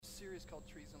series called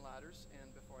Trees and Ladders, and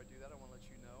before I do that, I want to let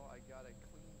you know I got a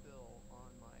clean bill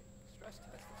on my stress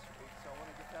test this week, so I want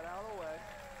to get that out of the way.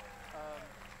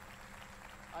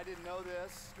 I didn't know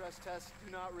this. Stress tests do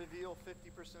not reveal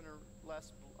 50% or less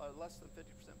than 50%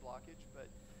 blockage, but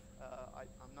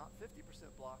I'm not 50%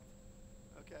 blocked.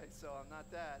 Okay, so I'm not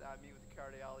that. I meet with the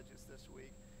cardiologist this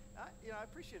week. I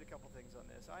appreciate a couple things on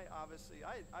this.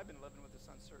 I've been living with this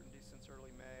uncertainty since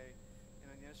early May. In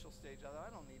the initial stage,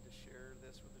 I don't need to share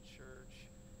this with the church.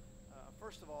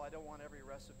 First of all, I don't want every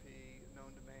recipe known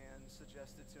to man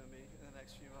suggested to me in the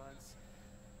next few months.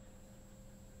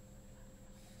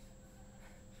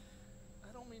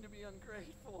 I don't mean to be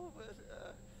ungrateful,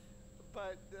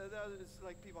 but it's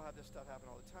like people have this stuff happen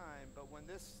all the time. But when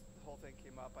this whole thing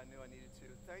came up, I knew I needed to.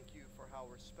 Thank you for how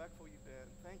respectful you've been.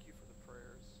 Thank you for the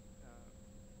prayers.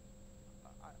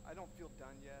 I don't feel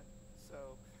done yet,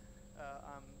 so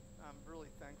I'm really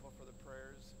thankful for the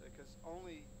prayers, because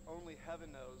only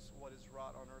heaven knows what is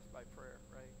wrought on earth by prayer,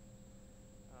 right?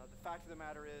 The fact of the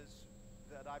matter is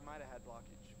that I might have had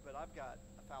blockage, but I've got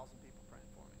 1,000 people praying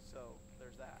for me, so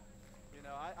there's that.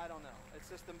 I don't know. It's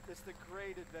the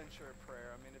great adventure of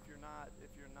prayer. I mean, if you're not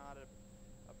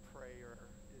a prayer,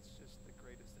 it's just the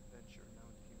greatest adventure known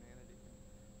to humanity. And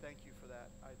thank you for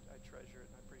that. I treasure it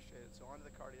and I appreciate it. So on to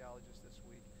the cardiologist this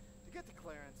week to get the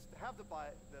clearance, to have the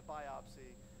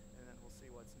biopsy, and then we'll see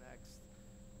what's next.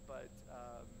 But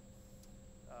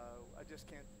I just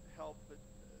can't help but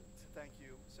to thank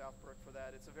you, Southbrook, for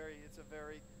that. It's a very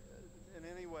in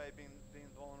any way,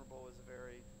 being vulnerable is a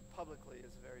very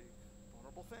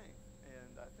vulnerable thing.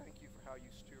 And thank you for how you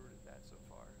stewarded that so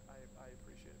far. I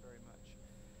appreciate it very much.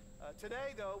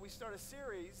 Today, though, we start a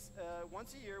series.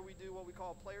 Once a year, we do what we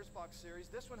call a Players Box series.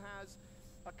 This one has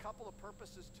a couple of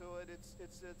purposes to it.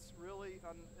 It's really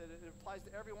it applies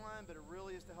to everyone, but it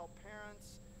really is to help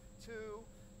parents too.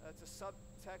 It's a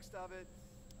subtext of it.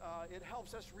 It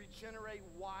helps us regenerate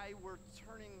why we're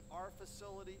turning our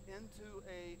facility into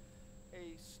a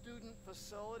student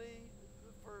facility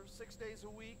for 6 days a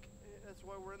week. That's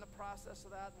why we're in the process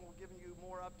of that, and we'll give you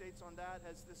more updates on that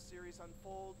as this series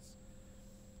unfolds.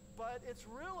 But it's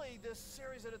really, this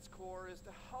series at its core is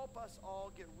to help us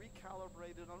all get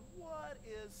recalibrated on what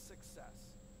is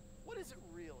success. What is it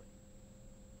really?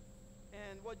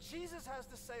 And what Jesus has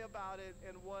to say about it,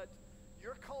 and what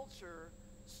your culture,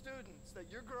 students that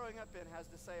you're growing up in, has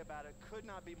to say about it could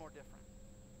not be more different.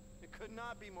 It could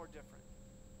not be more different.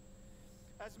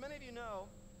 As many of you know,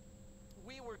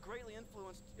 we were greatly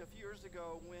influenced a few years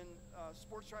ago when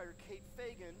sports writer Kate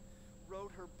Fagan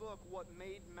wrote her book, What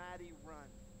Made Maddie Run.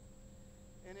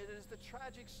 And it is the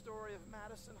tragic story of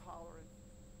Madison Holleran,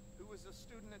 who was a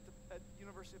student at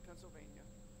University of Pennsylvania.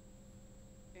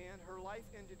 And her life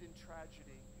ended in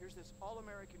tragedy. Here's this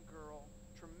all-American girl,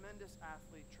 tremendous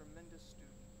athlete, tremendous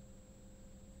student.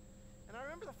 And I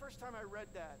remember the first time I read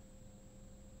that.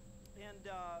 And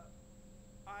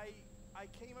I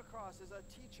came across, as a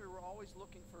teacher, we're always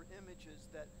looking for images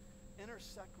that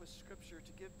intersect with Scripture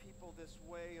to give people this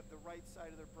way of the right side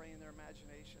of their brain, their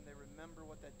imagination. They remember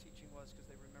what that teaching was because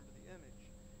they remember the image.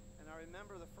 And I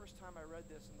remember the first time I read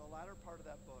this in the latter part of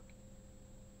that book,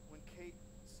 when Kate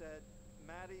said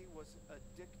Maddie was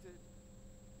addicted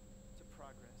to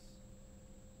progress.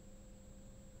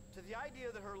 To the idea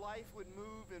that her life would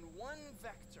move in one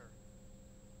vector,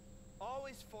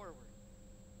 always forward,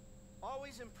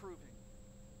 always improving,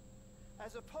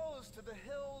 as opposed to the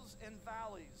hills and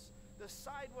valleys, the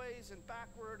sideways and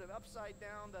backward and upside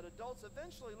down that adults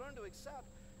eventually learn to accept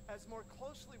as more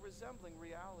closely resembling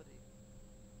reality.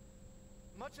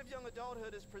 Much of young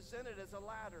adulthood is presented as a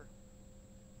ladder,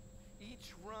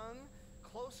 each rung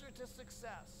closer to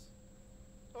success,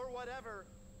 or whatever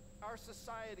our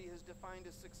society has defined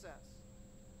as success.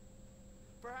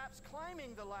 Perhaps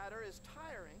climbing the ladder is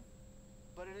tiring,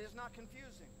 but it is not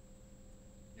confusing.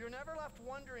 You're never left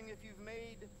wondering if you've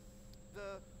made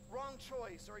the wrong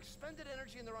choice or expended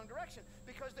energy in the wrong direction,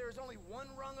 because there is only one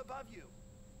rung above you.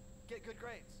 Get good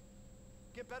grades.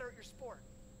 Get better at your sport.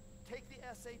 Take the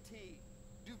SAT.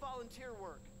 Do volunteer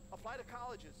work. Apply to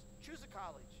colleges. Choose a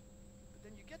college. But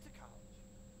then you get to college,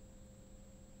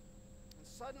 and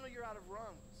suddenly you're out of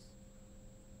rungs.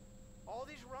 All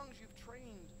these rungs you've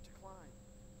trained to climb.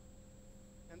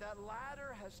 And that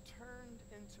ladder has turned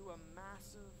into a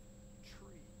massive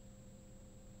tree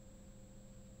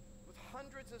with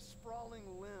hundreds of sprawling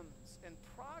limbs, and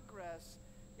progress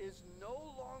is no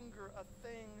longer a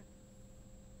thing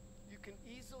you can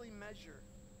easily measure,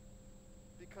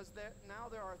 because now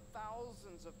there are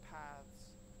thousands of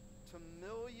paths to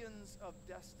millions of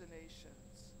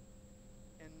destinations,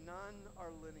 and none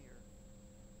are linear.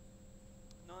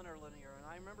 None are linear. And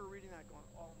I remember reading that going,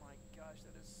 oh my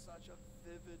is such a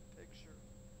vivid picture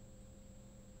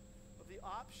of the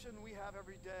option we have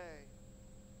every day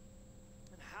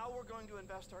and how we're going to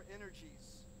invest our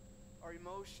energies, our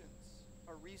emotions,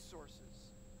 our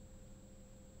resources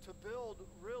to build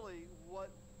really what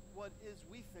is,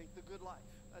 we think, the good life.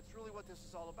 That's really what this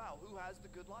is all about. Who has the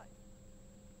good life?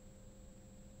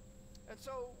 And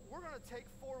so we're going to take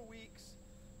 4 weeks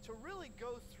to really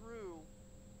go through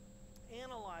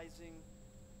analyzing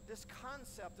this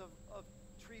concept of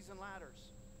trees and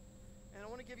ladders. And I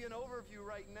want to give you an overview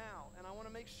right now. And I want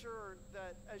to make sure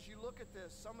that as you look at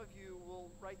this, some of you will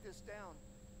write this down.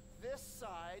 This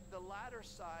side, the ladder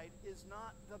side, is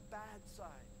not the bad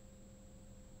side.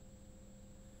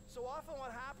 So often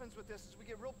what happens with this is we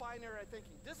get real binary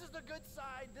thinking. This is the good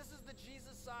side, this is the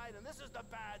Jesus side, and this is the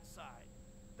bad side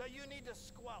that you need to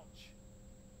squelch,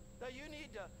 that you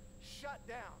need to shut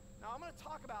down. Now I'm going to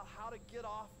talk about how to get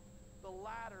off the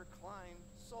ladder climb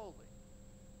solely.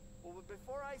 Well, but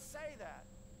before I say that,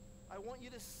 I want you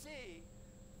to see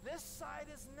this side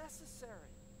is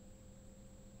necessary.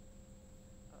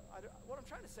 What I'm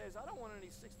trying to say is I don't want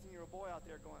any 16-year-old boy out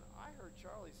there going, I heard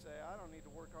Charlie say I don't need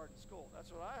to work hard in school.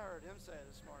 That's what I heard him say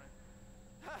this morning.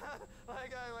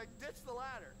 like ditch the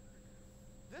ladder.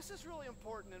 This is really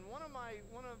important. And one of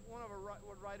our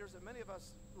writers that many of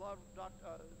us love,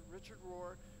 Richard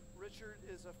Rohr. Richard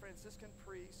is a Franciscan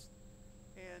priest,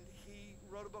 and he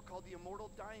wrote a book called The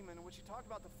Immortal Diamond, in which he talked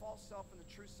about the false self and the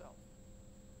true self.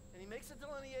 And he makes a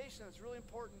delineation that's really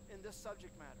important in this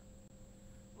subject matter.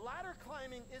 Ladder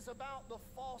climbing is about the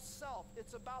false self.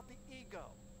 It's about the ego.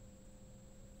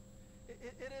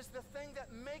 It is the thing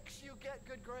that makes you get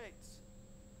good grades.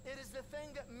 It is the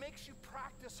thing that makes you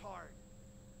practice hard.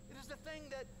 It is the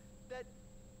thing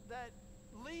that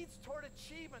leads toward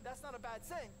achievement. That's not a bad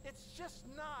thing. It's just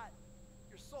not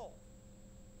your soul.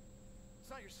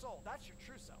 It's not your soul. That's your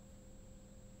true self.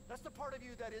 That's the part of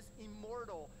you that is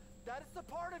immortal. That is the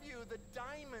part of you, the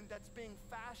diamond that's being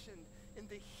fashioned in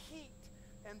the heat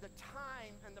and the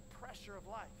time and the pressure of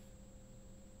life.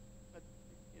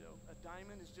 A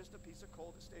diamond is just a piece of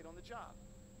coal that stayed on the job.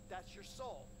 That's your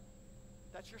soul.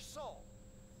 That's your soul.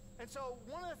 And so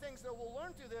one of the things that we'll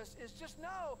learn through this is just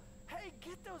know, hey,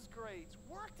 get those grades.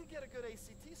 Work to get a good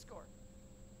ACT score.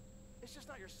 It's just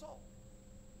not your soul.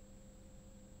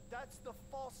 That's the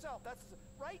false self.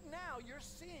 Right now, you're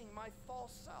seeing my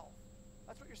false self.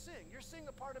 That's what you're seeing. You're seeing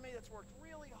the part of me that's worked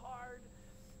really hard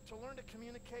to learn to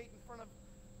communicate in front of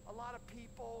a lot of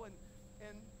people and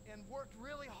worked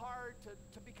really hard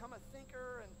to become a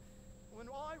thinker, and when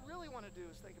all I really want to do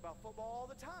is think about football all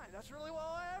the time. That's really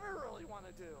all I ever really want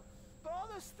to do. But all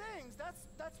those things,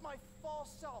 that's my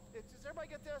false self. Does everybody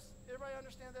get this? Everybody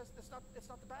understand this? It's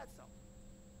not the bad self.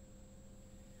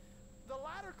 The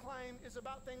ladder climb is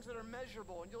about things that are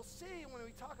measurable, and you'll see when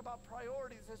we talk about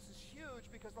priorities, this is huge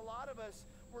because a lot of us,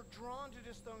 we're drawn to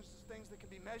just those things that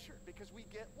can be measured because we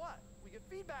get what? We get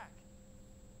feedback.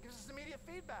 It gives us immediate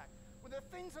feedback. When the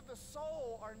things of the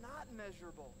soul are not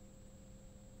measurable,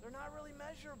 they're not really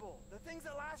measurable. The things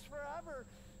that last forever,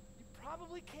 you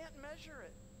probably can't measure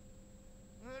it.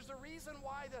 And there's a reason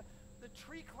why the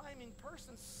tree climbing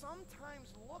person sometimes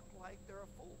look like they're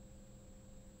a fool.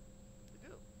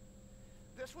 They do.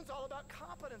 This one's all about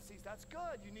competencies. That's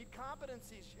good. You need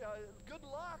competencies. Good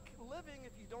luck living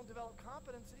if you don't develop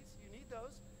competencies. You need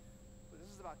those. But this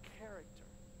is about character.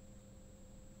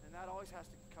 And that always has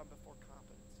to come before competency.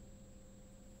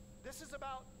 This is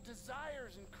about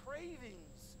desires and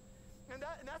cravings. And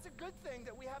that's a good thing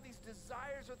that we have these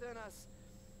desires within us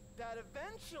that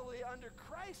eventually under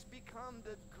Christ become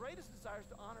the greatest desires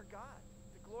to honor God,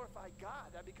 to glorify God.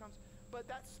 But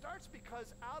that starts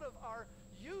because out of our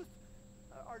youth,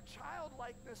 our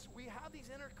childlikeness, we have these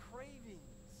inner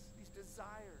cravings, these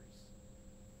desires.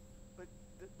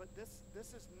 But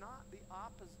this is not the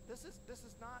opposite. This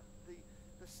is not the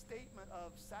statement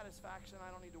of satisfaction.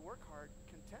 I don't need to work hard.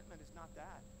 Contentment is not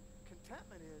that.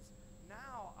 Contentment is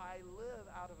now I live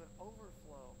out of an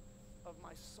overflow of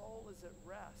my soul is at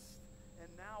rest, and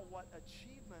now what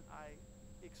achievement I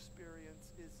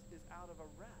experience is out of a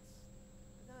rest.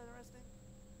 Isn't that interesting?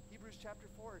 Hebrews chapter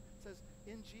 4 says,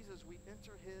 in Jesus we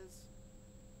enter his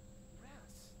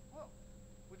rest. Whoa.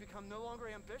 We become no longer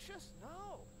ambitious?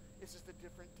 No. It's just a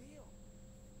different deal.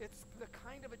 It's the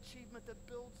kind of achievement that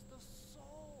builds the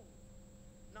soul,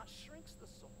 not shrinks the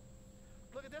soul.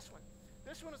 Look at this one.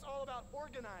 This one is all about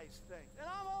organized things. And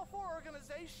I'm all for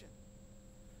organization.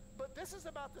 But this is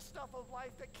about the stuff of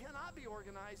life that cannot be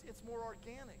organized. It's more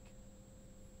organic.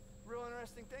 Real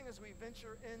interesting thing as we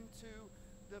venture into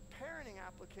the parenting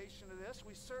application of this,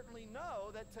 we certainly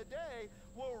know that today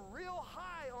we're real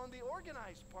high on the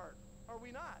organized part, are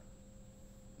we not?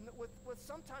 with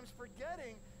sometimes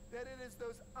forgetting that it is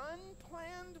those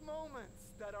unplanned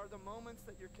moments that are the moments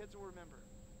that your kids will remember.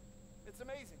 It's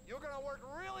amazing. You're going to work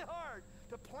really hard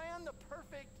to plan the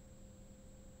perfect,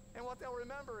 and what they'll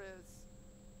remember is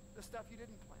the stuff you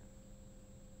didn't plan.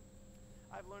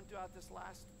 I've learned throughout this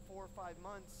last 4 or 5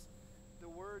 months the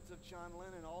words of John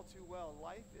Lennon all too well.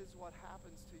 Life is what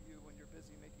happens to you when you're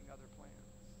busy making other plans.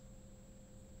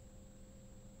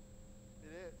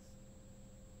 It is.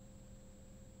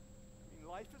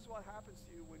 Life is what happens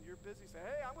to you when you're busy saying,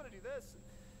 hey, I'm going to do this.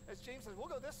 As James says,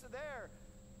 we'll go this to there.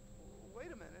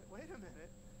 Wait a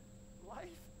minute.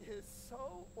 Life is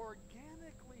so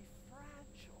organically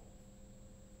fragile.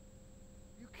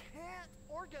 You can't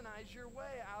organize your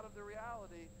way out of the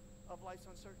reality of life's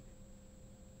uncertainty.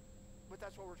 But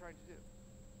that's what we're trying to do.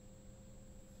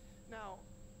 Now,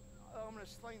 I'm going to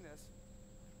explain this.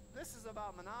 This is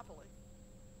about Monopoly.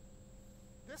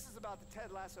 This is about the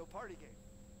Ted Lasso party game.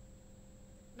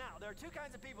 Now, there are two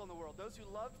kinds of people in the world, those who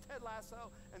love Ted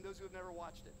Lasso and those who have never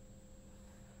watched it.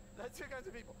 That's two kinds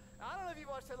of people. Now, I don't know if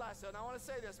you've watched Ted Lasso, and I want to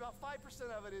say this, about 5%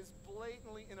 of it is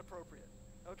blatantly inappropriate,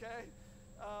 okay?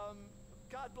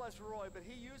 God bless Roy, but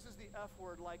he uses the F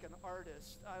word like an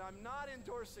artist, and I'm not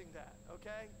endorsing that,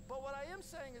 okay? But what I am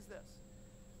saying is this.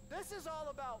 This is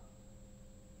all about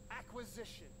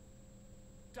acquisition,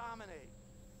 dominate.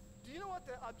 Do you know what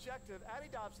the objective,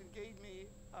 Addie Dobson gave me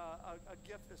a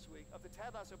gift this week of the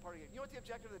Ted Lasso party game. You know what the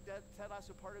objective of the Ted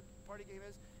Lasso party game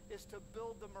is? Is to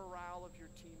build the morale of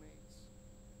your teammates.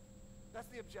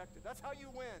 That's the objective. That's how you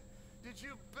win. Did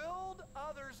you build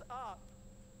others up?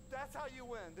 That's how you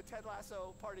win the Ted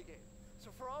Lasso party game. So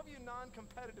for all of you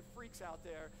non-competitive freaks out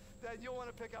there, then you'll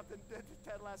want to pick up the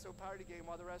Ted Lasso party game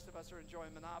while the rest of us are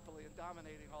enjoying Monopoly and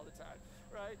dominating all the time,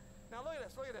 right? Now look at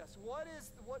this, What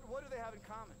do they have in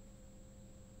common?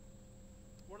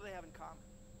 What do they have in common?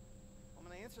 I'm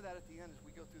going to answer that at the end as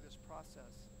we go through this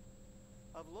process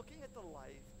of looking at the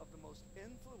life of the most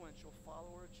influential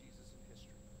follower of Jesus in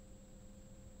history.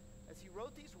 As he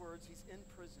wrote these words, he's in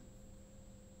prison.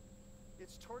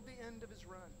 It's toward the end of his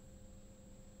run.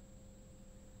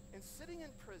 And sitting in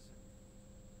prison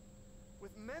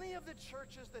with many of the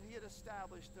churches that he had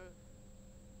established to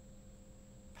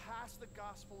pass the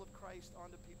gospel of Christ on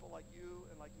to people like you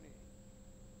and like me,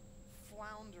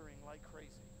 floundering like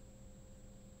crazy.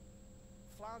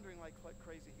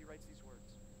 He writes these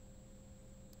words.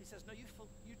 He says, no, you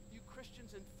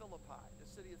Christians in Philippi, the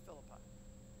city of Philippi,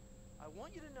 I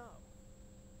want you to know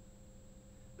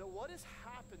that what has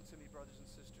happened to me, brothers and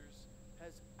sisters,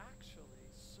 has actually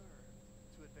served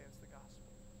to advance the gospel.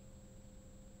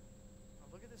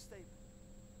 Now look at this statement.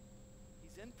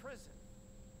 He's in prison.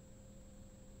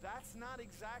 That's not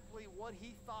exactly what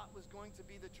he thought was going to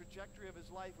be the trajectory of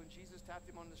his life when Jesus tapped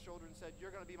him on the shoulder and said,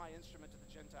 you're going to be my instrument to the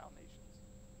Gentile nations.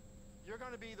 You're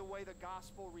going to be the way the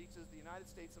gospel reaches the United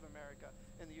States of America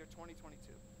in the year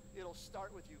 2022. It'll start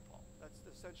with you, Paul. That's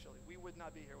essentially, we would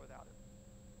not be here without it.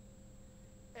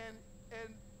 And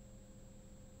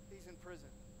he's in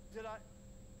prison.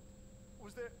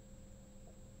 Was there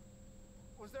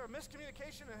a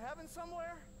miscommunication in heaven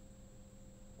somewhere?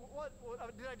 What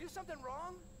did I do something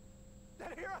wrong?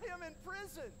 That here I am in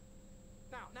prison.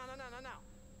 Now.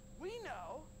 We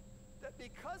know that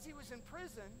because he was in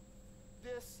prison,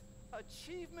 this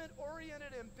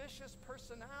achievement-oriented, ambitious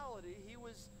personality,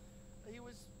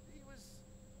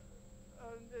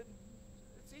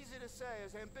 it's easy to say,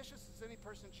 as ambitious as any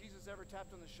person Jesus ever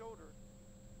tapped on the shoulder,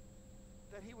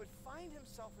 that he would find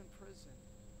himself in prison,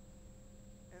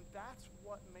 and that's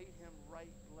what made him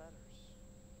write letters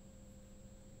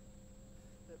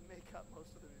that make up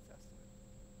most of the New Testament.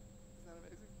 Isn't that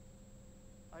amazing?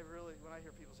 When I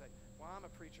hear people say, well, I'm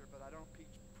a preacher, but I don't preach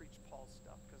Paul's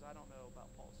stuff because I don't know about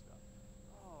Paul's stuff.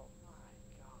 Oh my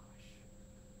gosh.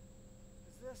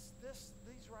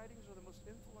 These writings are the most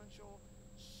influential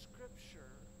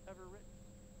scripture ever written.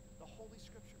 The Holy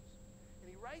Scriptures.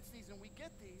 And he writes these, and we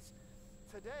get these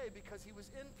today because he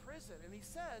was in prison. And he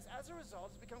says, as a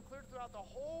result, it's become clear throughout the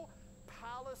whole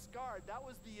palace guard. That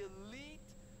was the elite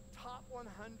top 100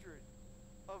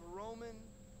 of Roman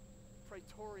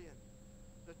praetorian,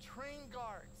 the trained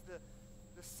guards, the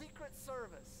secret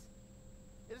service.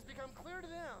 It has become clear to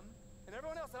them and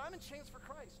everyone else that I'm in chains for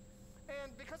Christ.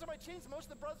 And because of my chains, most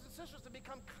of the brothers and sisters have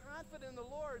become confident in the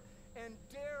Lord and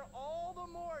dare all the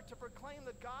more to proclaim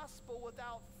the gospel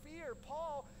without fear.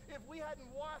 Paul, if we hadn't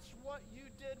watched what you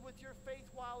did with your faith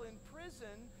while in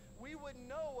prison, we wouldn't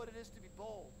know what it is to be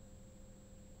bold.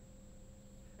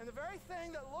 And the very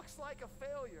thing that looks like a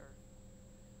failure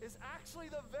is actually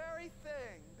the very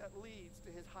thing that leads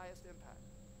to his highest impact.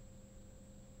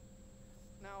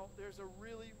 Now, there's a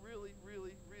really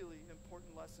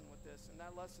important lesson with this, and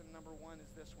that lesson number one is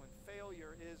this one.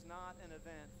 Failure is not an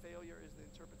event. Failure is the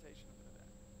interpretation of an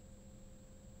event.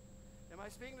 Am I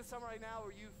speaking to someone right now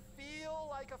where you feel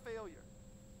like a failure?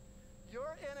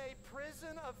 You're in a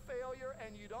prison of failure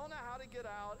and you don't know how to get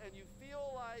out, and you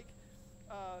feel like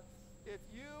if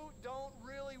you don't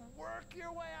really work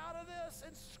your way out of this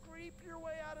and scrape your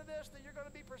way out of this, that you're going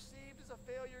to be perceived as a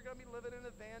failure. You're going to be living in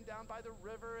a van down by the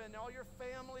river, and all your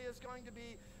family is going to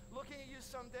be looking at you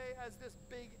someday as this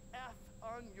big F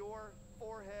on your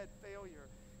forehead, failure.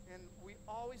 And we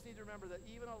always need to remember that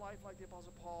even a life like the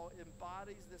Apostle Paul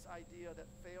embodies this idea that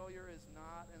failure is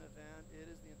not an event, it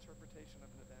is the interpretation of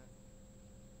an event.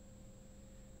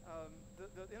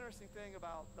 The interesting thing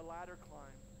about the ladder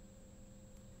climb,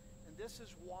 and this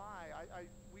is why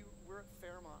we're at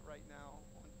Fairmont right now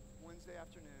on Wednesday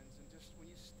afternoons, and just when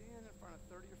you stand in front of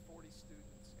 30 or 40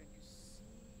 students and you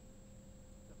see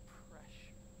the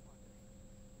pressure on their feet.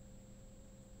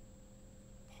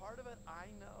 Part of it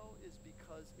I know is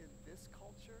because in this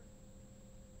culture,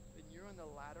 when you're in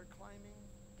the ladder climbing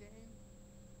game,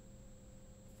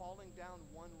 falling down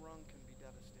one rung can be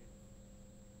devastating.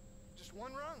 Just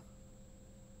one rung.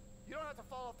 You don't have to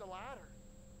fall off the ladder.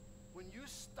 When you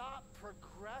stop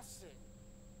progressing,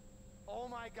 oh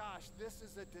my gosh, this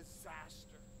is a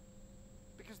disaster.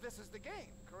 Because this is the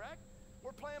game, correct?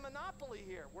 We're playing Monopoly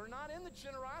here. We're not in the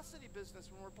generosity business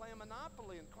when we're playing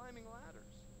Monopoly and climbing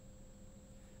ladders.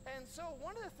 And so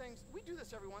one of the things, we do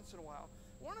this every once in a while,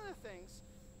 one of the things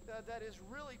that is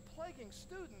really plaguing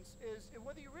students is,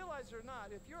 whether you realize it or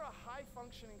not, if you're a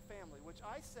high-functioning family, which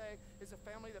I say is a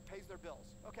family that pays their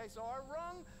bills. Okay, so our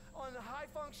rung on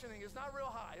high-functioning is not real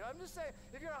high. I'm just saying,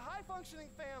 if you're a high-functioning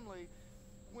family,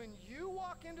 when you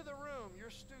walk into the room, your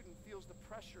student feels the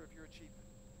pressure of your achievement.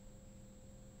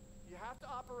 You have to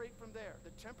operate from there.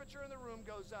 The temperature in the room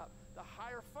goes up. The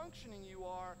higher functioning you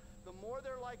are, the more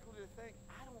they're likely to think,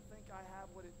 I don't think I have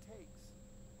what it takes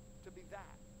to be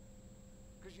that.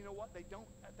 Because you know what? They don't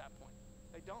at that point.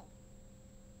 They don't.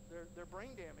 They're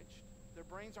brain damaged. Their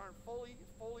brains aren't fully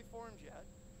formed yet,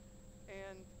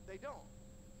 and they don't.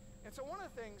 And so one of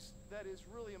the things that is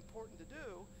really important to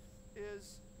do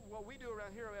is what we do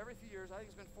around here every few years. I think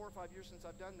it's been 4 or 5 years since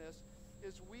I've done this.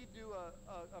 Is we do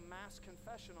a mass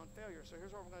confession on failure. So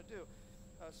here's what we're going to do.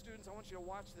 Students, I want you to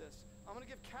watch this. I'm going to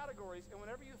give categories, and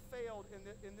whenever you failed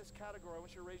in this category, I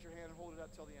want you to raise your hand and hold it up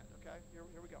till the end. Okay? Here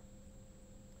we go.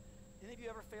 Any of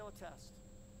you ever fail a test?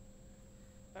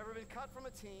 Ever been cut from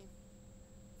a team,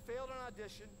 failed an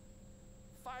audition,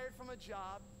 fired from a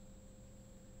job,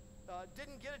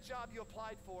 didn't get a job you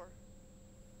applied for,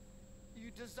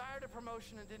 you desired a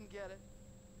promotion and didn't get it,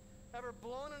 ever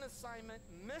blown an assignment,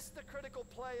 missed the critical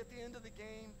play at the end of the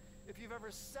game, if you've ever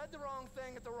said the wrong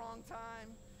thing at the wrong time,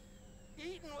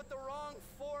 eaten with the wrong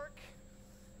fork,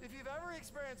 if you've ever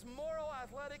experienced moral,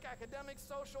 athletic, academic,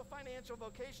 social, financial,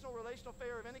 vocational, relational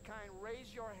failure of any kind, raise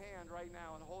your hand right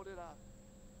now and hold it up.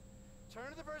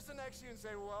 Turn to the person next to you and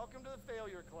say, welcome to the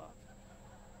failure club.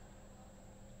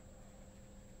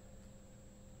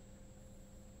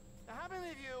 Now, how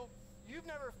many of you, you've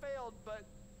never failed, but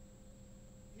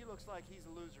he looks like he's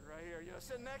a loser right here. You know,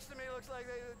 sitting next to me looks like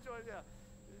they enjoyed, yeah,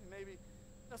 maybe.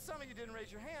 Now, some of you didn't raise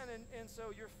your hand, and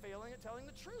so you're failing at telling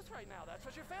the truth right now. That's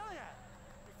what you're failing at.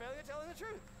 Failing at telling the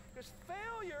truth. Because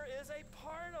failure is a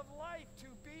part of life. To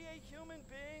be a human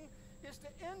being is to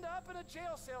end up in a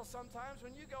jail cell sometimes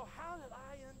when you go, how did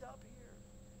I end up here?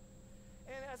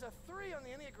 And as a 3 on the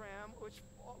Enneagram, which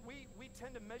we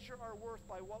tend to measure our worth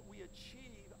by what we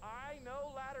achieve, I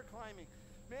know ladder climbing.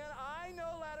 Man, I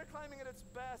know ladder climbing at its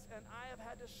best, and I have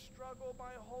had to struggle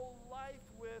my whole life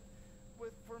with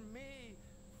for me,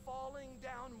 falling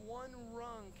down one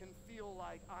rung can feel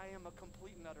like I am a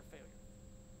complete and utter failure.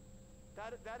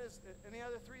 That is, any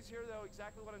other 3s here know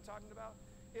exactly what I'm talking about?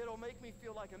 It'll make me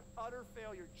feel like an utter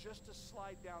failure just to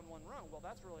slide down one rung. Well,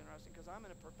 that's really interesting because I'm in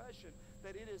a profession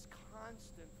that it is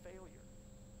constant failure.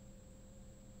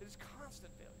 It is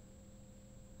constant failure.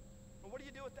 And what do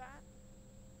you do with that?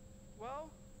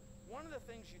 Well, one of the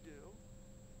things you do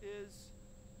is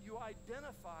you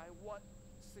identify what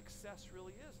success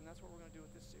really is, and that's what we're going to do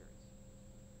with this series.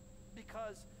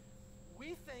 Because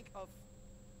we think of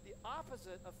the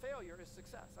opposite of failure is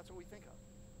success. That's what we think of.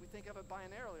 We think of it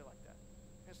binarily like that.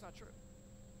 And it's not true.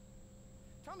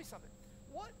 Tell me something.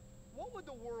 What would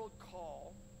the world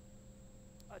call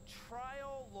a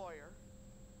trial lawyer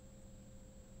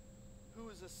who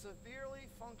is a severely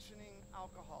functioning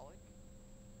alcoholic,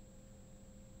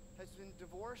 has been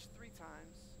divorced 3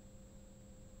 times,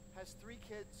 has 3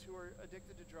 kids who are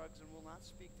addicted to drugs and will not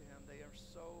speak to him? They are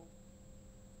so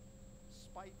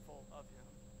spiteful of him.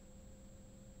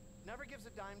 never gives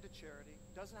a dime to charity,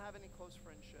 doesn't have any close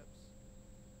friendships,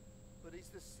 but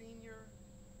he's the senior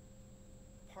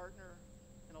partner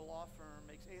in a law firm,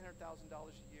 makes $800,000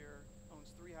 a year,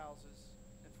 owns 3 houses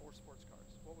and 4 sports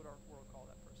cars. What would our world call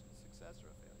that person? A success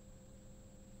or a failure?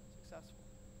 Successful.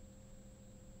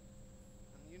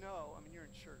 And you know, I mean, you're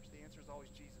in church. The answer is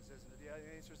always Jesus, isn't it? The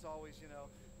answer is always,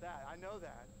 that. I know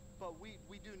that. But we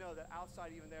do know that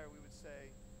outside even there, we would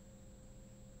say,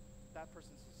 that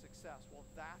person's a success. Well,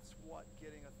 that's what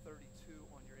getting a 32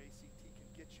 on your ACT can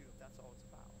get you if that's all it's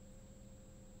about.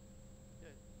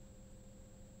 Yeah.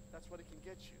 That's what it can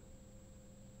get you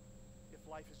if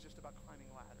life is just about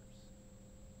climbing ladders.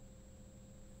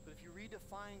 But if you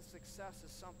redefine success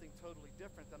as something totally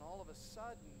different, then all of a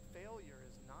sudden failure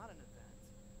is not an event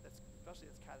especially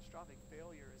that's catastrophic.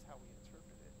 Failure is how we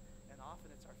interpret it, and often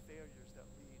it's our failures that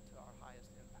lead to our highest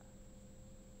impact.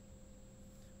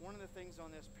 One of the things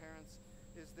on this, parents,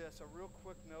 is this, a real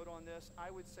quick note on this. I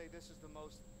would say this is the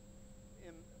most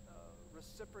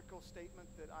reciprocal statement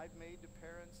that I've made to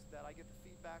parents that I get the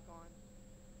feedback on,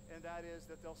 and that is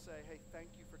that they'll say, hey,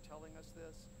 thank you for telling us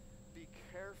this. Be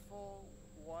careful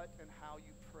what and how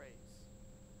you praise.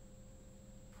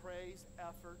 Praise,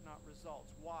 effort, not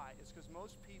results. Why? It's because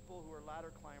most people who are ladder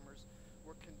climbers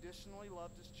were conditionally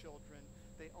loved as children.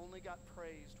 They only got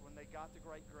praised when they got the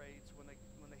right grades, when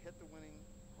they hit the winning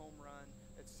home run,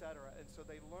 etc. And so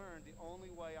they learned the only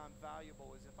way I'm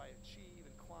valuable is if I achieve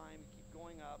and climb and keep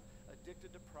going up, addicted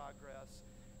to progress.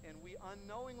 And we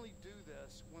unknowingly do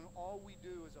this when all we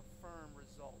do is affirm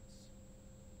results.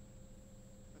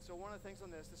 And so one of the things on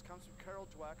this comes from Carol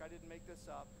Dweck, I didn't make this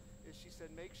up, is she said,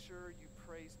 make sure you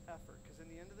praise effort. Because in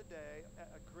the end of the day,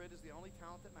 a grit is the only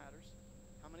talent that matters.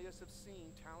 How many of us have seen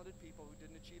talented people who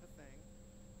didn't achieve a thing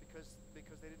because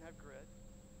they didn't have grit?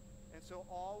 And so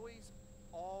always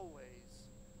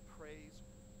praise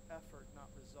effort,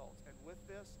 not results. And with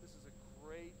this is a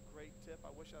great tip. I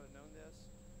wish I'd have known this.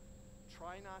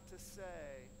 Try not to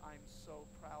say, I'm so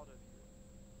proud of you.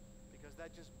 Because that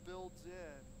just builds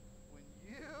in. When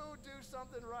you do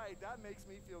something right, that makes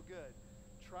me feel good.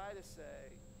 Try to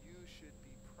say, you should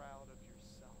be proud of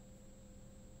yourself.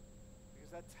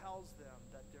 Because that tells them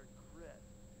that their grit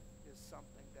is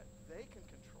something that they can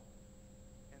control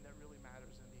and that really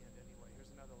matters in the end anyway. Here's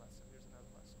another lesson.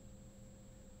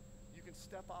 You can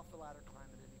step off the ladder climb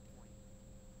at any point.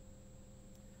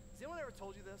 Has anyone ever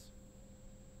told you this?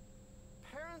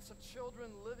 Parents of children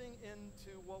living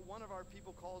into what one of our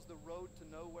people calls the road to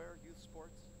nowhere, youth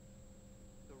sports.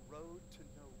 The road to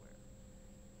nowhere.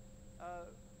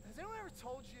 Has anyone ever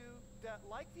told you that,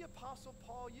 like the Apostle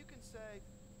Paul, you can say,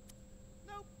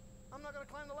 nope, I'm not going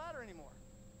to climb the ladder anymore?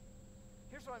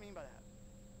 Here's what I mean by that.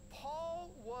 Paul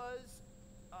was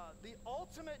the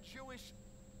ultimate Jewish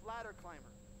ladder climber.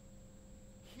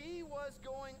 He was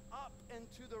going up and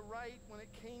to the right when it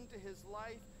came to his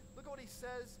life. Look at what he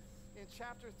says in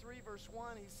chapter 3, verse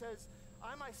 1. He says,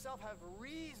 I myself have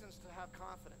reasons to have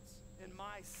confidence in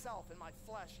myself, in my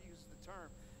flesh, he uses the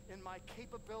term, in my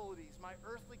capabilities, my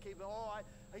earthly capabilities.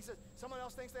 He says, someone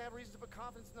else thinks they have reasons to put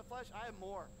confidence in the flesh. I have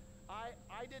more. I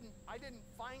didn't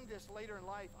find this later in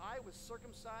life. I was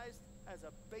circumcised as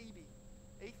a baby,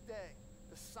 8th day,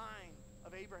 the sign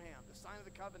of Abraham, the sign of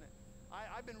the covenant.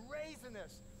 I've been raised in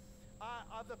this.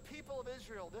 Of the people of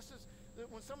Israel, this is,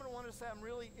 when someone wanted to say I'm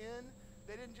really in,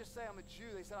 they didn't just say I'm a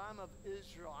Jew. They said I'm of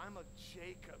Israel. I'm of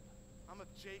Jacob.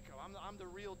 I'm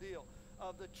the real deal.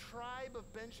 Of the tribe of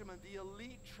Benjamin, the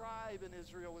elite tribe in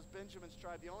Israel was Benjamin's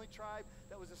tribe, the only tribe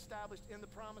that was established in the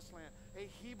promised land, a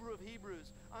Hebrew of Hebrews.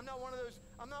 I'm not one of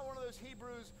those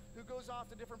Hebrews who goes off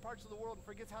to different parts of the world and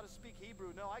forgets how to speak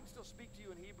Hebrew. No, I can still speak to you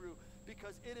in Hebrew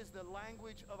because it is the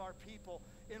language of our people.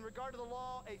 In regard to the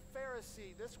law, a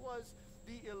Pharisee. This was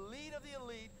the elite of the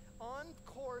elite, on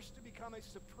course to become a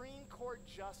Supreme Court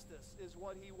justice is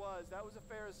what he was. That was a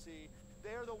Pharisee.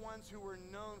 They're the ones who were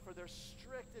known for their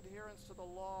strict adherence to the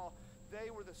law. They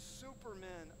were the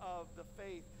supermen of the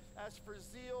faith. As for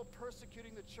zeal,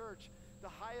 persecuting the church, the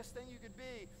highest thing you could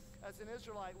be as an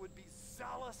Israelite would be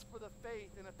zealous for the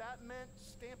faith. And if that meant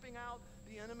stamping out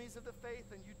the enemies of the faith,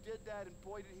 then you did that, and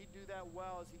boy, did he do that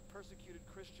well as he persecuted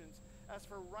Christians. As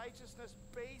for righteousness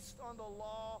based on the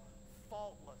law,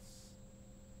 faultless.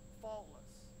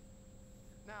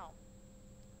 Now,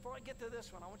 before I get to this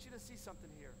one, I want you to see something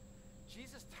here.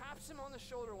 Jesus taps him on the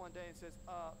shoulder one day and says,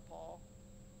 Paul,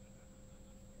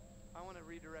 I want to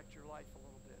redirect your life a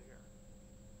little bit here.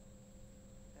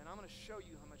 And I'm going to show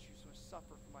you how much you're going to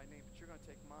suffer for my name, but you're going to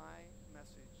take my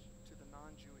message to the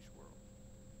non-Jewish world.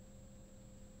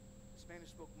 This man who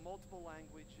spoke multiple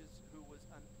languages, who was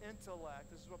an intellect.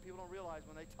 This is what people don't realize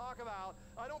when they talk about,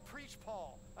 I don't preach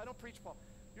Paul.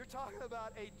 You're talking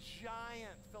about a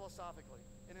giant philosophically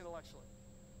and intellectually.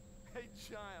 A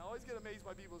giant. I always get amazed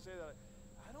by people who say that.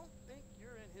 I don't think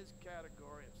you're in his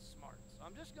category of smarts.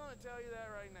 I'm just going to tell you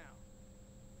that right now.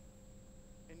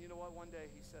 And you know what? One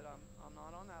day he said, I'm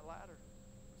not on that ladder.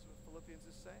 That's what Philippians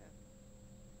is saying.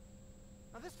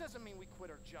 Now, this doesn't mean we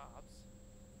quit our jobs.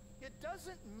 It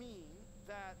doesn't mean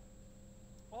that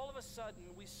all of a sudden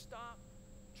we stop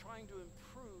trying to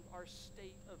improve our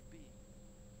state of being.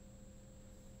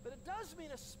 But it does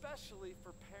mean, especially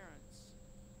for parents,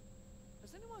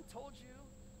 has anyone told you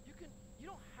you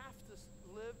don't have to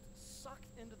live sucked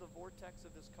into the vortex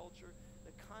of this culture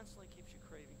that constantly keeps you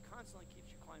craving, constantly keeps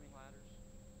you climbing ladders?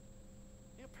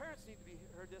 You know, parents need to be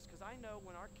heard this, because I know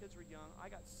when our kids were young, I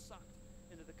got sucked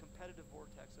into the competitive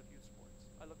vortex of youth sports.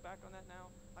 I look back on that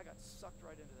now, I got sucked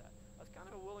right into that. I was kind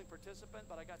of a willing participant,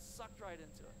 but I got sucked right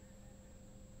into it.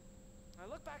 And I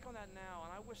look back on that now,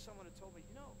 and I wish someone had told me,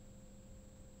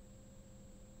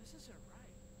 this isn't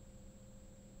right.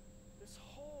 This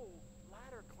whole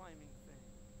ladder climbing thing.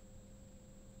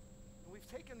 And we've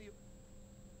taken the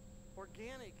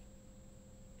organic,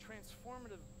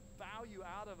 transformative value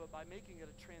out of it by making it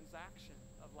a transaction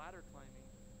of ladder climbing.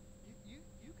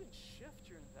 You can shift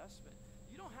your investment.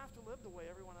 You don't have to live the way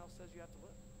everyone else says you have to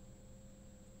live.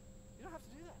 You don't have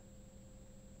to do that.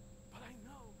 But I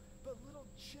know, but little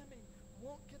Jimmy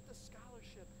won't get the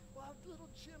scholarship. Well, little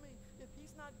Jimmy, if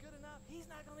he's not good enough, he's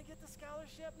not going to get the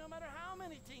scholarship no matter how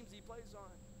many teams he plays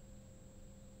on.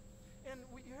 And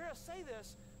you hear us say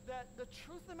this, that the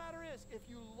truth of the matter is, if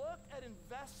you look at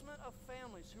investment of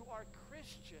families who are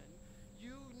Christian,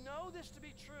 you know this to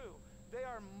be true. They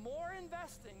are more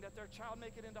investing that their child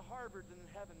make it into Harvard than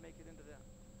heaven make it into them.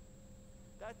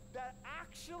 That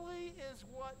actually is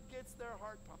what gets their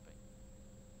heart pumping.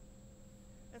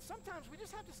 And sometimes we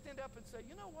just have to stand up and say,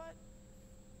 you know what?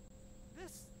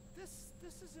 This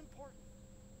is important.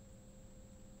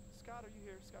 Scott, are you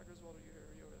here? Scott Griswold, are you here?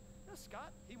 Are you over there? No,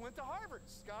 Scott, he went to Harvard.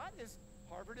 Scott, is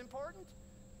Harvard important?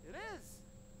 It is.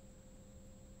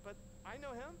 But I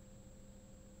know him.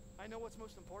 I know what's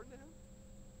most important to him.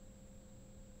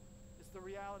 It's the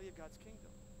reality of God's kingdom.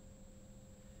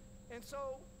 And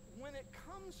so when it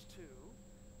comes to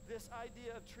this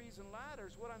idea of trees and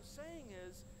ladders, what I'm saying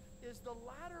is the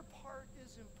latter part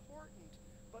is important,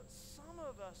 but some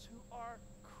of us who are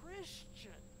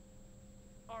Christian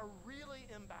are really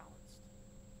imbalanced.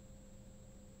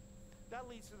 That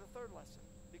leads to the third lesson,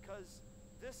 because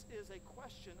this is a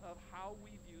question of how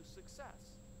we view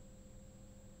success.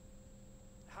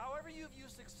 However you view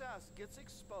success gets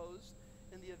exposed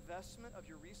in the investment of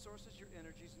your resources, your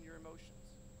energies, and your emotions.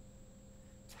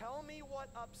 Tell me what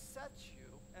upsets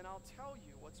you, and I'll tell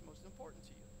you what's most important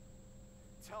to you.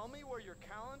 Tell me where your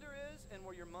calendar is and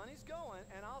where your money's going,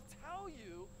 and I'll tell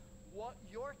you what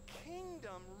your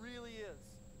kingdom really is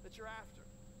that you're after.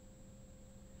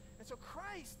 And so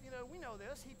Christ, we know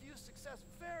this, he views success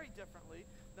very differently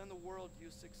than the world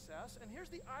views success. And here's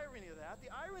the irony of that. The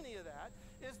irony of that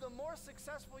is the more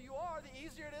successful you are, the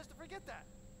easier it is to forget that.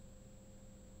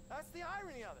 That's the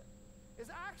irony of it. Is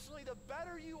actually the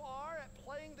better you are at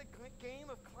playing the game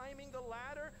of climbing the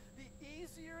ladder, the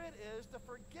easier it is to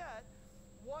forget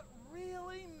what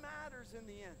really matters in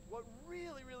the end. What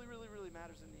really, really, really, really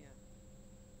matters in the end.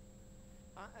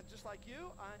 Just like you,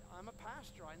 I'm a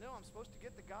pastor. I know I'm supposed to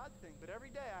get the God thing, but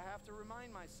every day I have to remind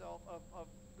myself of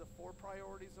the 4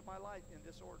 priorities of my life in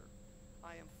this order.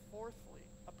 I am fourthly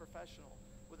a professional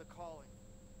with a calling.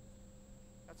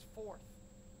 That's fourth.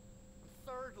 I'm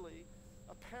thirdly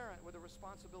a parent with a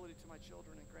responsibility to my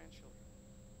children and grandchildren.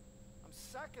 I'm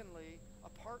secondly a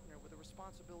partner with a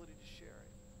responsibility to share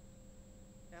it.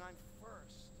 And I'm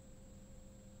first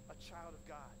a child of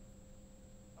God,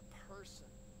 a person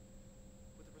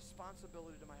with a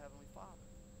responsibility to my Heavenly Father.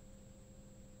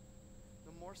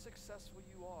 The more successful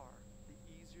you are, the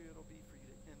easier it'll be for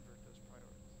you to invert those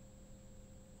priorities.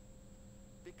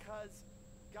 Because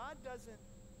God doesn't,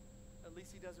 at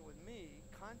least he does it with me,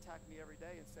 contact me every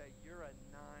day and say, you're a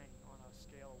 9 on a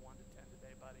scale of 1 to 10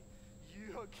 today, buddy.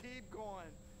 You keep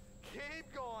going. Keep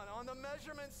going. On the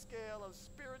measurement scale of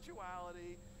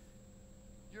spirituality,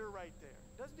 you're right there.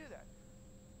 It doesn't do that.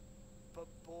 But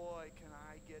boy, can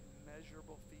I get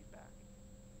measurable feedback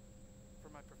for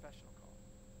my professional call.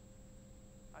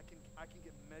 I can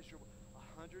get measurable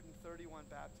 131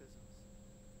 baptisms.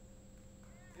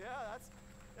 Yeah,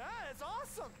 it's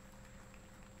awesome.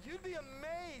 You'd be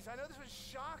amazed. I know this would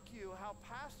shock you how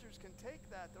pastors can take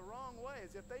that the wrong way,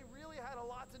 as if they really had a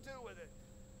lot to do with it.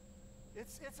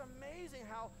 It's amazing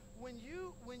how when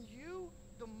you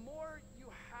the more you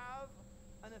have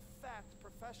an effect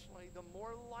professionally, the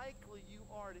more likely you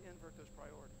are to invert those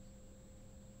priorities.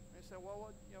 say, well,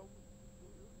 what's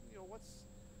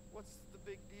the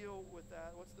big deal with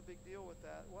that? What's the big deal with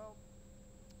that? Well,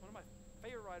 one of my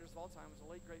favorite writers of all time was the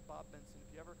late, great Bob Benson.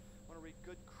 If you ever want to read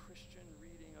good Christian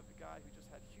reading of a guy who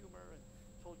just had humor and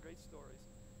told great stories,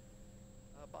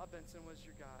 Bob Benson was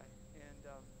your guy. And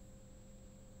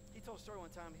he told a story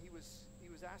one time. He was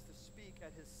asked to speak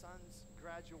at his son's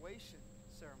graduation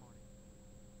ceremony.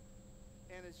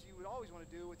 And as you would always want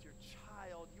to do with your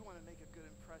child, you want to make a good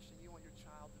impression. You want your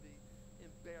child to be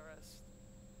embarrassed.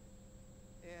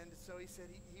 And so he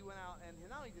said he went out, and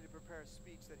not only did he prepare a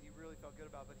speech that he really felt good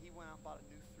about, but he went out and bought a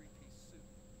new 3-piece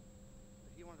suit.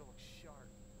 But he wanted to look sharp.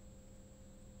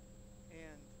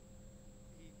 And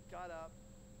he got up,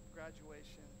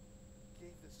 graduation,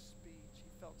 gave this speech.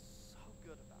 He felt so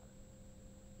good about it.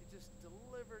 He just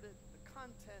delivered it. The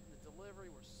content and the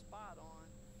delivery were spot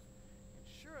on. And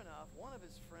sure enough, one of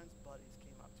his friend's buddies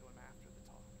came up to him after the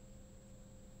talk.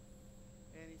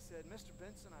 And he said, Mr.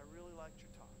 Benson, I really liked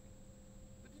your talk.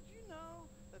 But did you know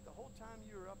that the whole time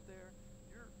you were up there,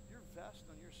 your vest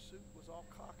on your suit was all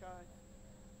cockeyed?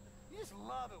 You just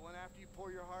love it when after you pour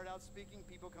your heart out speaking,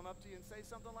 people come up to you and say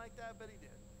something like that, but he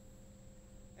did.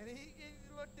 And he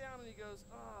looked down and he goes,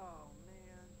 oh,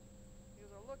 man. He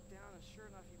goes, I looked down and sure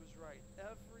enough, he was right.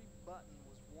 Every button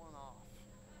was one off.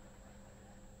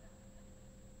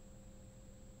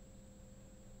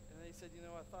 And then he said,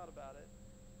 I thought about it,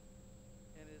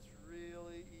 and it's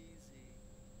really easy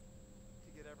to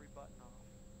get every button off.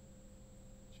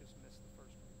 Just miss the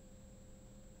first one.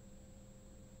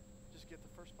 Just get the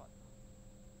first button off,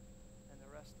 and the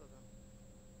rest of them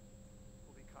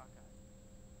will be cockeyed.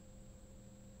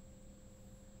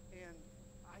 And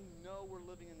I know we're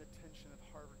living in the tension of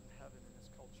Harvard and heaven in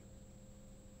this culture.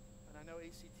 And I know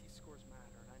ACT scores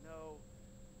matter, and I know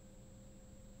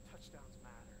touchdowns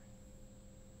matter,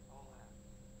 all that.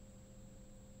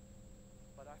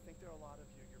 But I think there are a lot of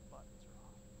you, your buttons are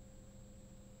off.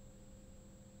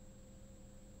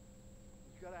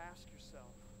 You got to ask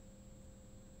yourself,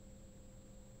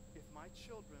 if my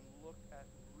children look at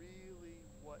really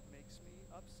what makes me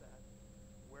upset,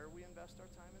 where we invest our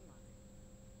time and money,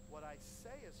 what I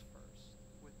say is first,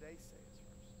 what they say is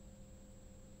first.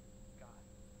 God,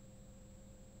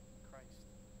 Christ,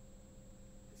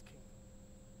 His kingdom.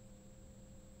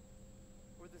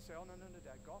 Or they say, oh, no,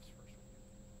 Dad, golf's first with you.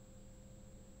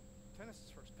 Tennis is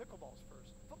first, pickleball's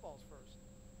first, football's first,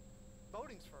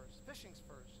 boating's first, fishing's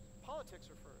first,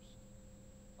 politics are first,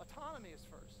 autonomy is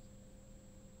first.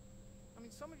 I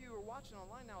mean, some of you are watching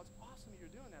online now. It's awesome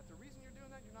you're doing that. The reason you're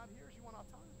doing that, you're not here, is you want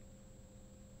autonomy.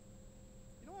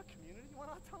 You don't want community, you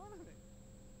want autonomy.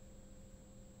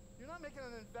 You're not making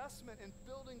an investment in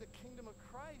building the kingdom of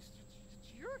Christ.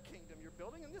 It's your kingdom you're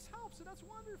building, and this helps, and that's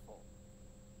wonderful.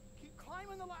 Keep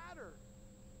climbing the ladder.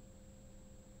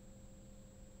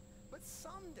 But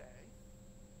someday,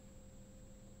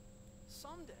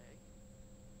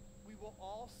 we will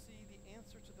all see the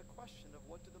answer to the question of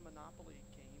what do the Monopoly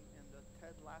game and the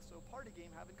Ted Lasso party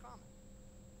game have in common.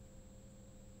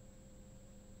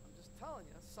 I'm just telling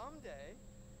you, someday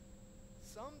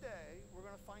we're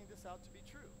going to find this out to be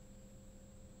true.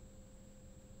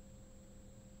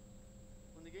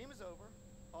 When the game is over,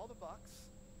 all the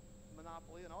bucks,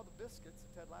 Monopoly, and all the biscuits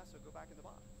of Ted Lasso go back in the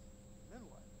box. And then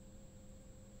what?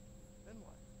 Then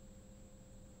what?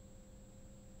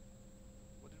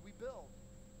 What did we build?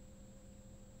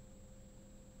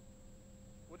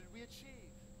 What did we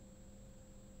achieve?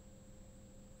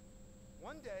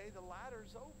 One day, the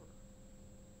ladder's over.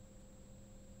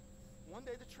 One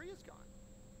day, the tree is gone.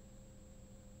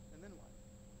 And then what?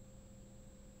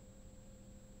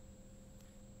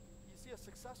 You see, a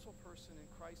successful person in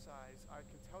Christ's eyes, I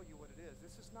can tell you what it is.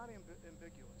 This is not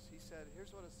ambiguous. He said, here's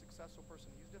what a successful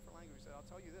person, he used different language. He said, I'll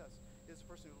tell you this, is a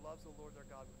person who loves the Lord their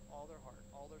God with all their heart,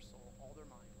 all their soul, all their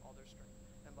mind, all their strength,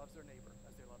 and loves their neighbor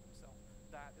as they love themselves.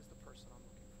 That is the person I'm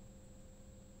looking for.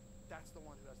 That's the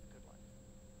one who has the good life.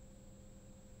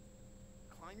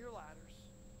 Climb your ladders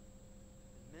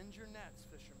and mend your nets,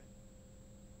 fishermen.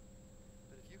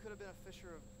 But if you could have been a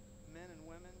fisher of men and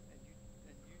women and you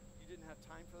didn't have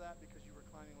time for that because you were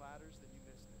climbing ladders, then you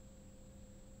missed it.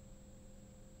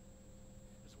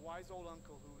 This wise old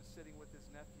uncle who was sitting with his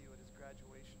nephew at his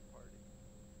graduation party.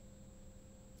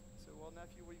 He said, well,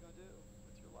 nephew, what are you going to do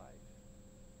with your life?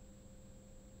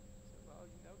 He said, well,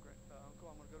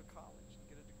 uncle, I'm going to go to college and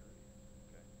get a degree.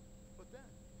 Okay. What then?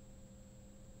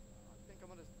 I think I'm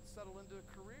going to settle into a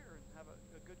career and have a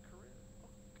good career.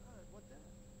 Oh, good. What then?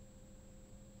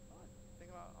 Oh, I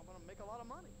think I'm going to make a lot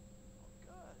of money. Oh,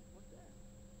 good. What then?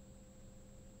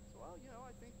 So, well,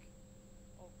 I think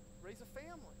I'll raise a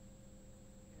family.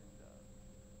 And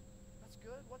that's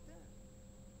good. What then?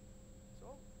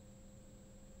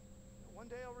 One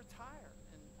day I'll retire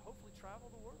and hopefully travel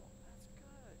the world. That's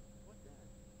good. What then?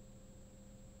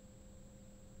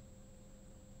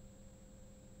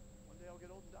 One day I'll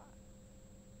get old and die.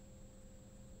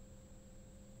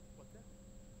 What then?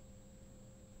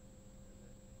 And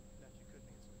the nephew couldn't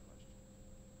answer the question.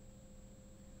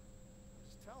 I'm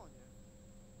just telling you,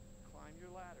 climb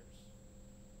your ladders.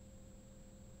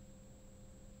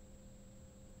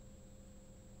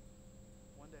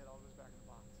 One day it all goes back in the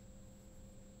box.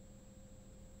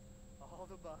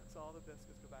 All the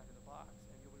biscuits go back in the box,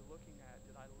 and you'll be looking at,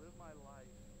 did I live my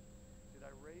life? Did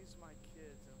I raise my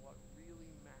kids? And what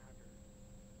really mattered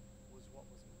was what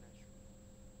was measured.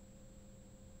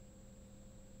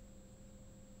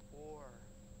 Or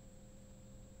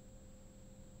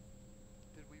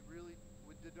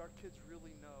did our kids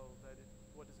really know that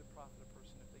what does it profit a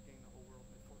person if they gain the whole world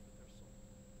and they forfeit their soul?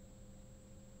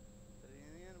 That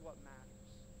in the end, what matters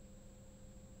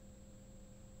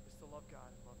is to love God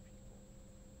and love people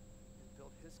and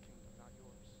build his kingdom, not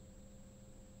yours.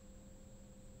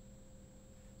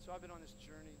 So I've been on this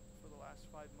journey for the last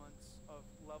 5 months of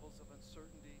levels of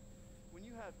uncertainty. When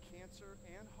you have cancer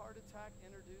and heart attack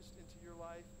introduced into your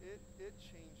life, it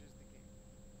changes the game.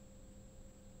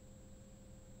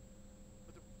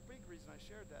 But the big reason I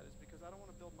shared that is because I don't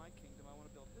want to build my kingdom, I want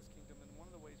to build his kingdom, and one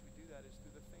of the ways we do that is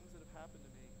through the things that have happened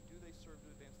to me, do they serve to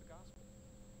advance the gospel?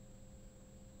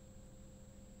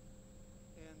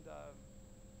 And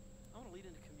I want to lead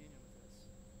into communion with this.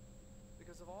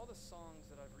 Because of all the songs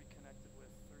that I've reconnected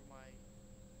with through my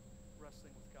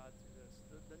wrestling with God through this,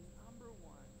 the number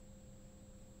one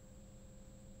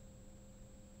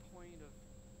point of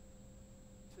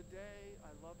today,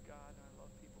 I love God and I love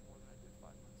people more than I did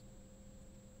 5 months ago.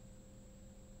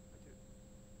 I do.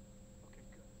 Okay,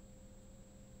 good.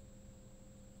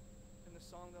 And the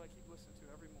song that I keep listening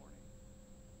to every morning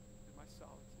in my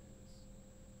solitude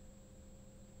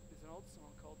is an old song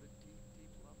called The Deep,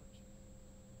 Deep Love of Jesus.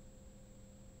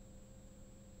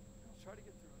 And I'll try to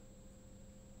get through it.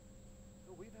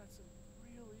 But we've had some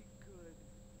really good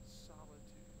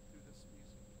solitude through this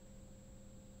music.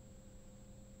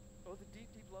 Oh, the deep,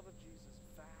 deep love of Jesus,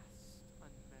 vast,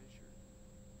 unmeasured,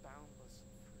 boundless,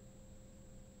 and free,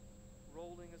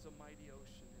 rolling as a mighty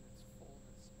ocean in its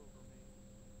fullness over me.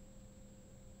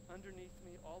 Underneath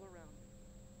me, all around me,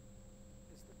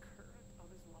 is the current of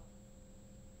his love,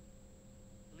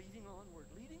 leading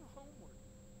onward, leading homeward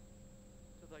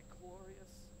to thy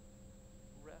glorious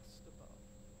rest above.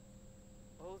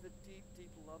 Oh, the deep, deep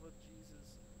love of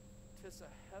Jesus, 'tis a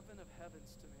heaven of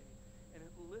heavens to me, and it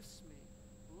lifts me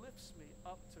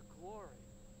up to glory,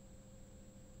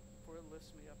 for it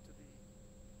lifts me up to thee.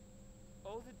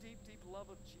 Oh, the deep, deep love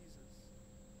of Jesus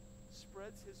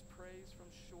spreads his praise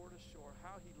from shore to shore,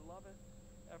 how he loveth,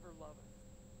 ever loveth,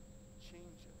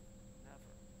 changeth,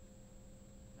 never,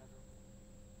 never will.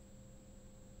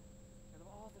 And of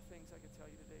all the things I could tell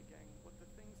you today, gang, what the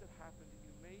things that happen to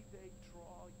you, may they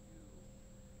draw you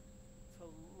to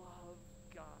love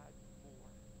God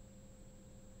more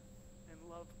and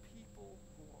love people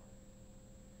more.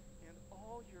 And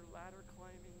all your ladder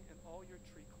climbing and all your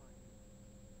tree climbing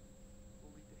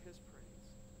will lead to his praise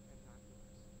and not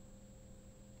yours.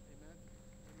 Amen?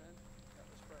 Amen? Yeah,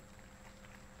 let's pray.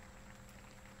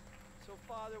 So,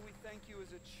 Father, we thank you as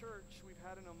a church. We've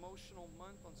had an emotional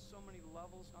month on so many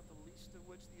levels, not the least of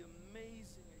which the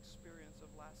amazing experience of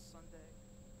last Sunday,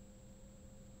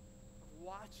 of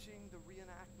watching the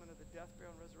reenactment of the death,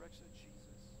 burial, and resurrection of Jesus.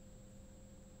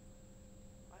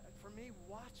 For me,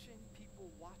 watching people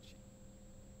watching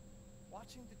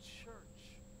the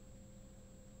church,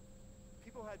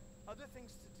 people had other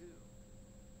things to do,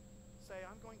 say,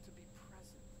 I'm going to be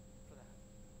present for that.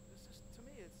 It's just, to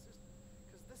me, it's just,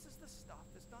 because this is the stuff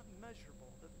that's not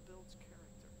measurable, that builds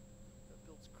character, that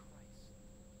builds Christ.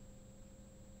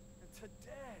 And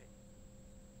today,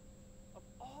 of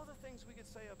all the things we could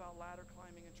say about ladder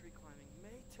climbing and tree climbing,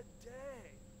 may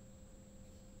today,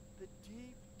 the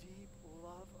deep, deep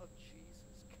love of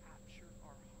Jesus capture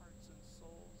our hearts and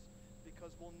souls,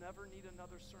 because we'll never need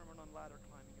another sermon on ladder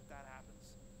climbing if that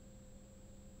happens.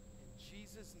 In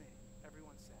Jesus' name,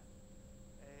 everyone said,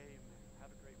 amen.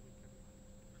 Have a great week.